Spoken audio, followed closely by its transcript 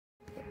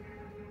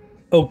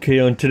Okay,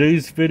 on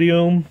today's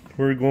video,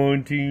 we're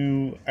going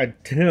to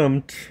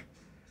attempt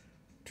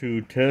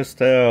to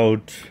test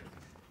out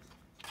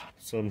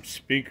some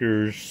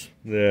speakers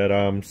that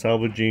I'm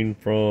salvaging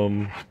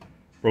from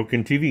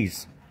broken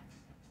TVs.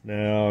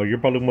 Now, you're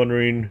probably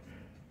wondering,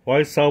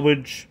 why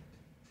salvage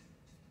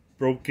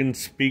broken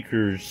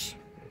speakers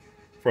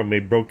from a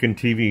broken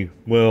TV?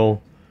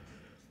 Well,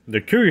 the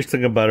curious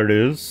thing about it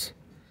is,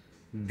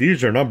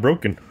 these are not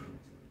broken.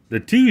 The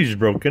TV is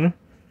broken.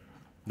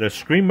 The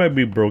screen might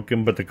be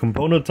broken, but the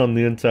components on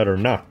the inside are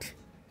not.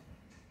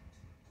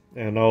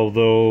 And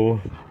although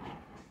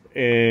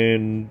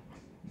in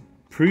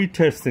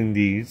pre-testing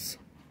these,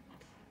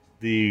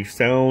 the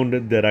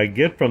sound that I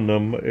get from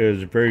them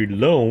is very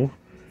low,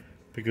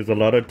 because a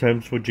lot of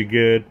times what you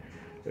get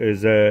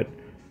is that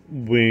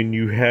when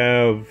you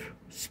have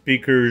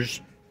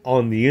speakers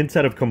on the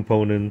inside of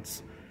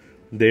components,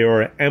 they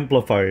are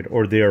amplified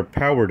or they are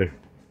powered.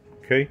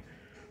 Okay?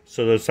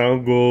 So the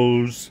sound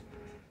goes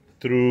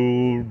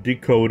through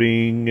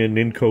decoding and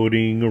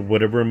encoding or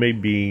whatever it may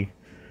be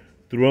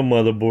through a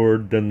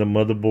motherboard. Then the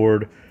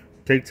motherboard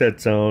takes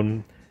that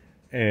sound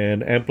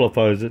and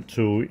amplifies it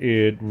so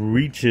it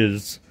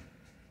reaches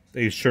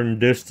a certain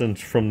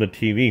distance from the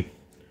TV.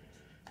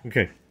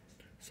 Okay,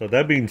 so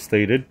that being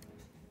stated,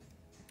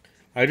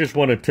 I just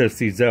want to test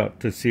these out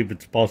to see if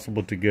it's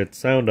possible to get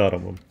sound out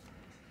of them.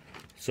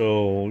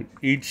 So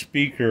each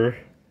speaker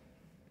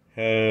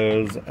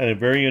has a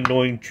very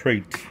annoying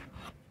trait.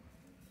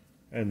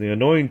 And the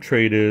annoying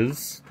trait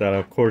is that,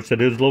 of course,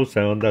 it is low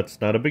sound. That's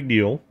not a big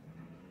deal.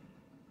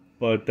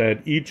 But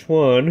that each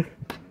one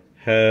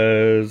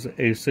has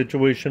a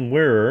situation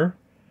where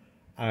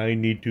I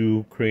need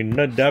to create an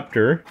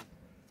adapter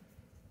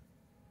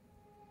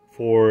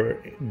for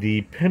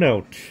the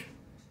pinout.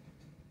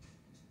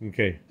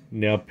 Okay,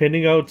 now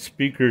pinning out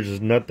speakers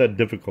is not that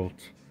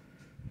difficult.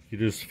 You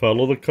just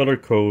follow the color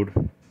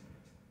code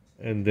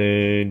and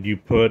then you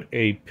put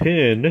a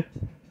pin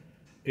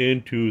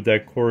into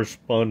that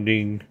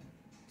corresponding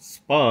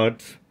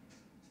spot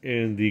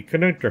in the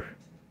connector.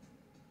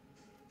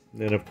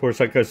 And of course,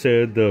 like I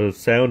said, the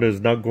sound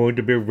is not going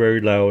to be very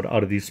loud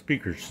out of these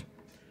speakers.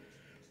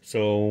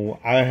 So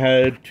I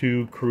had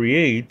to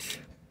create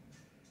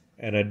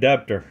an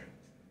adapter.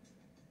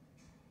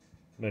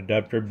 An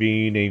adapter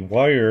being a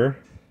wire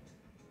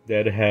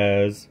that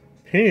has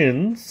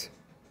pins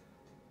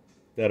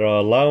that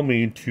allow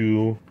me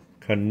to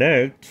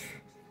connect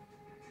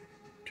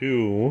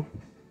to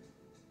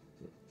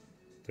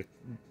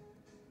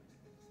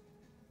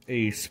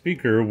a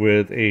speaker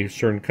with a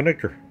certain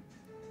connector.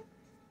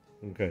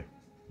 Okay.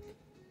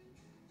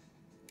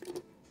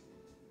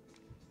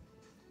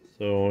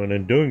 So, and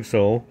in doing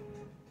so,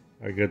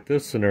 I get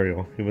this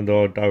scenario. Even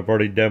though I've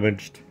already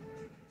damaged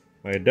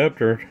my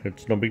adapter,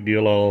 it's no big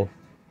deal.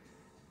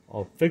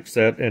 I'll fix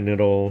that and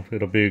it'll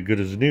be as good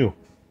as new.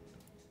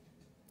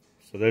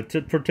 So that's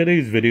it for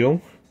today's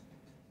video.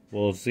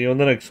 We'll see you on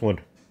the next one.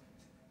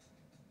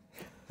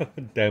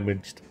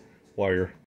 Damaged wire.